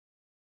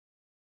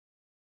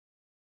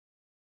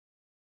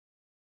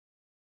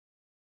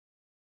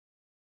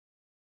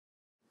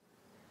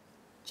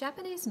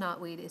Japanese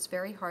knotweed is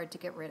very hard to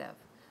get rid of,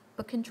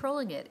 but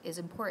controlling it is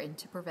important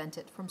to prevent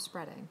it from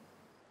spreading.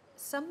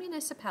 Some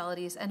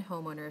municipalities and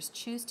homeowners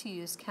choose to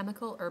use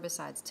chemical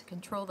herbicides to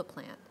control the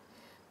plant.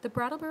 The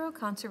Brattleboro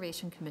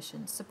Conservation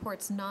Commission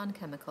supports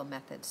non-chemical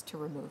methods to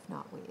remove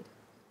knotweed.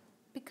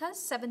 Because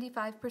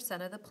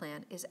 75% of the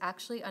plant is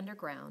actually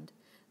underground,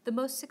 the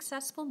most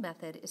successful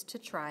method is to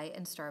try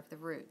and starve the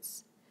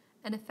roots.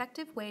 An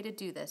effective way to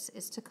do this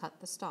is to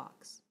cut the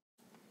stalks.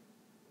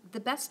 The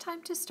best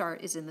time to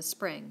start is in the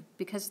spring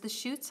because the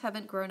shoots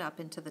haven't grown up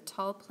into the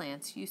tall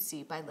plants you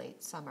see by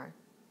late summer.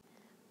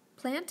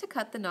 Plan to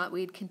cut the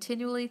knotweed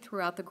continually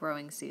throughout the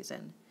growing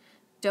season.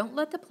 Don't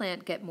let the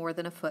plant get more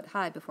than a foot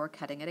high before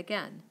cutting it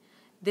again.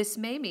 This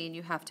may mean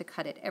you have to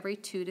cut it every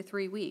 2 to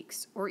 3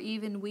 weeks or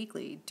even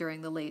weekly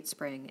during the late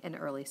spring and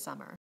early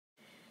summer.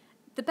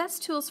 The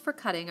best tools for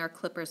cutting are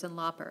clippers and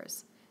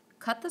loppers.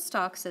 Cut the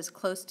stalks as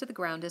close to the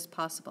ground as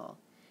possible.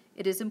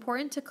 It is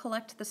important to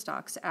collect the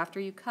stalks after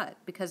you cut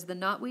because the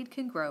knotweed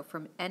can grow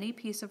from any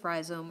piece of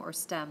rhizome or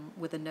stem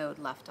with a node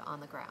left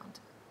on the ground.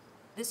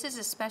 This is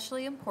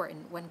especially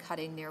important when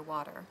cutting near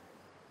water.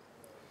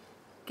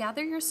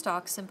 Gather your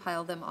stalks and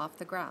pile them off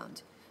the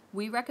ground.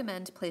 We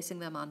recommend placing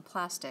them on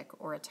plastic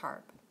or a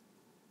tarp.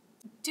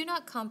 Do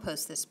not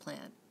compost this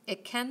plant.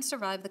 It can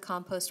survive the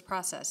compost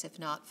process if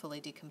not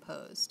fully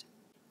decomposed.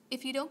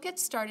 If you don't get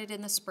started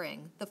in the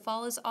spring, the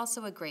fall is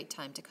also a great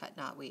time to cut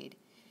knotweed.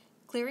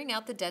 Clearing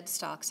out the dead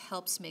stalks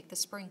helps make the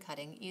spring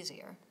cutting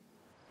easier.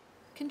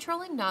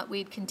 Controlling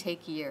knotweed can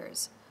take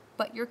years,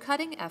 but your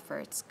cutting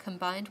efforts,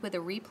 combined with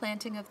a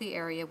replanting of the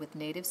area with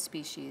native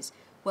species,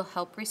 will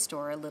help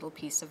restore a little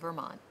piece of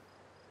Vermont.